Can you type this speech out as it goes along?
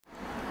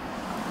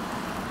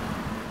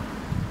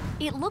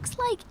It looks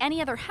like any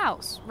other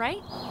house,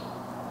 right?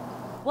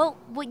 Well,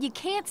 what you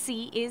can't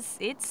see is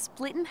it's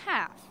split in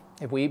half.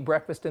 If we eat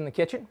breakfast in the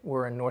kitchen,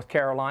 we're in North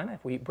Carolina.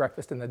 If we eat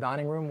breakfast in the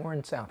dining room, we're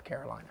in South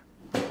Carolina.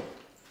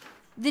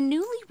 The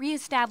newly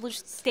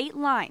reestablished state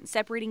line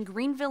separating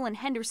Greenville and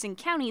Henderson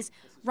counties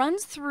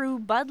runs through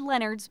Bud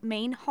Leonard's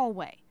main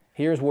hallway.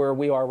 Here's where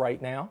we are right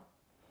now.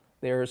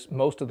 There's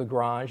most of the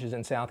garage is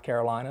in South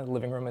Carolina, the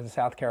living room is in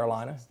South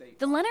Carolina.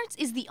 The Leonards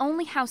is the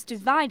only house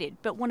divided,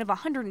 but one of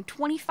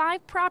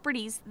 125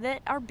 properties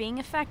that are being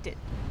affected.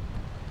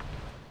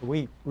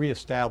 We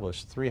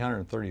reestablished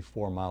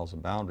 334 miles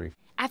of boundary.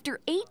 After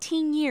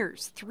 18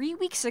 years, 3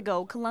 weeks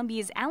ago,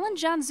 Columbia's Alan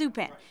John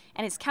Zupan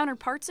and his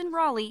counterparts in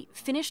Raleigh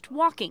finished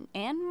walking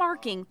and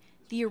marking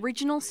the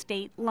original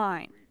state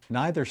line.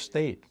 Neither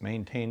state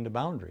maintained a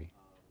boundary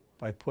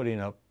by putting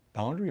up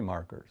boundary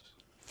markers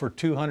for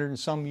 200 and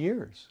some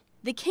years.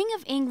 The King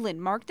of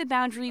England marked the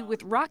boundary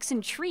with rocks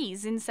and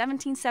trees in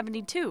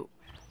 1772.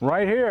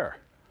 Right here,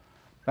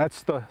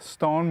 that's the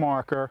stone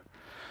marker.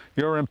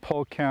 You're in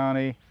Polk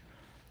County,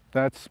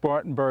 that's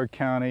Spartanburg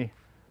County,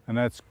 and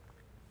that's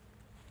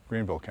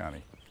Greenville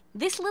County.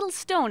 This little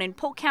stone in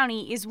Polk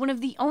County is one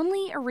of the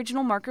only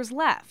original markers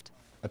left.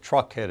 A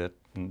truck hit it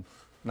in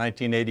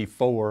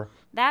 1984.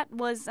 That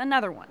was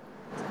another one.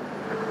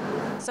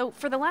 So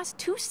for the last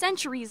 2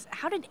 centuries,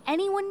 how did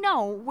anyone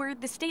know where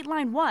the state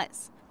line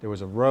was? There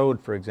was a road,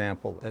 for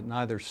example, that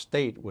neither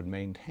state would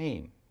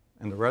maintain,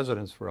 and the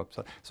residents were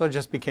upset. So it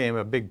just became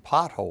a big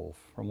pothole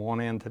from one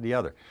end to the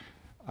other.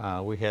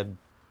 We had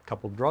a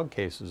couple drug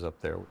cases up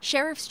there.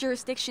 Sheriff's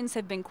jurisdictions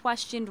have been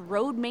questioned,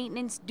 road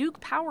maintenance. Duke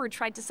Power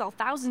tried to sell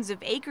thousands of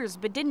acres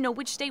but didn't know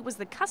which state was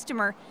the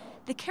customer.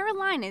 The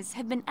Carolinas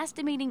have been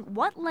estimating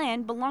what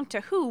land belonged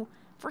to who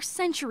for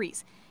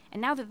centuries.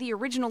 And now that the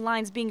original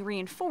line's being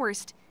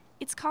reinforced,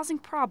 it's causing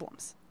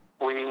problems.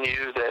 We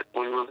knew that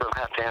we were going to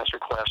have to answer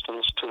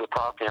questions to the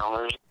property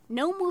owners.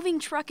 No moving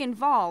truck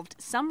involved.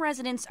 Some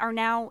residents are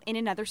now in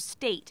another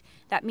state.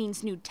 That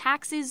means new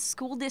taxes,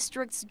 school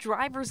districts,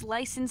 driver's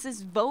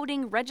licenses,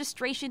 voting,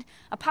 registration,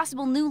 a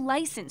possible new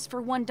license for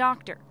one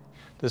doctor.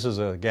 This is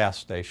a gas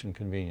station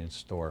convenience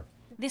store.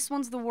 This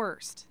one's the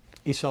worst.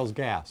 He sells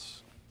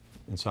gas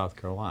in South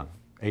Carolina,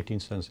 18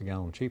 cents a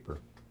gallon cheaper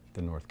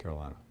than North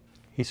Carolina.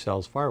 He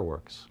sells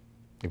fireworks.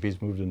 If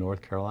he's moved to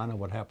North Carolina,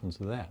 what happens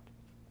to that?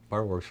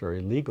 Fireworks are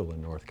illegal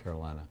in North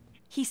Carolina.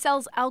 He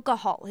sells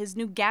alcohol. His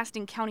new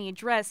Gaston County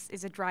address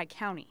is a dry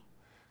county.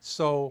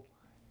 So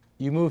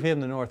you move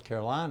him to North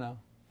Carolina,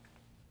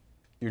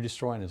 you're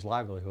destroying his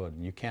livelihood,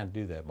 and you can't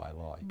do that by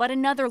law. But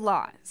another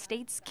law,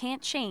 states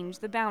can't change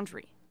the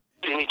boundary.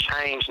 Any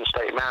change in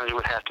state boundary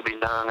would have to be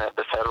done at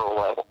the federal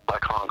level by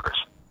Congress.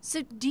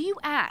 So do you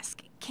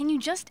ask, can you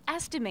just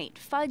estimate,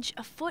 fudge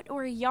a foot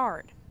or a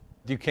yard?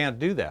 You can't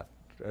do that.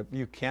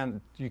 You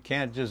can't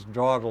just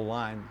draw the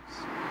lines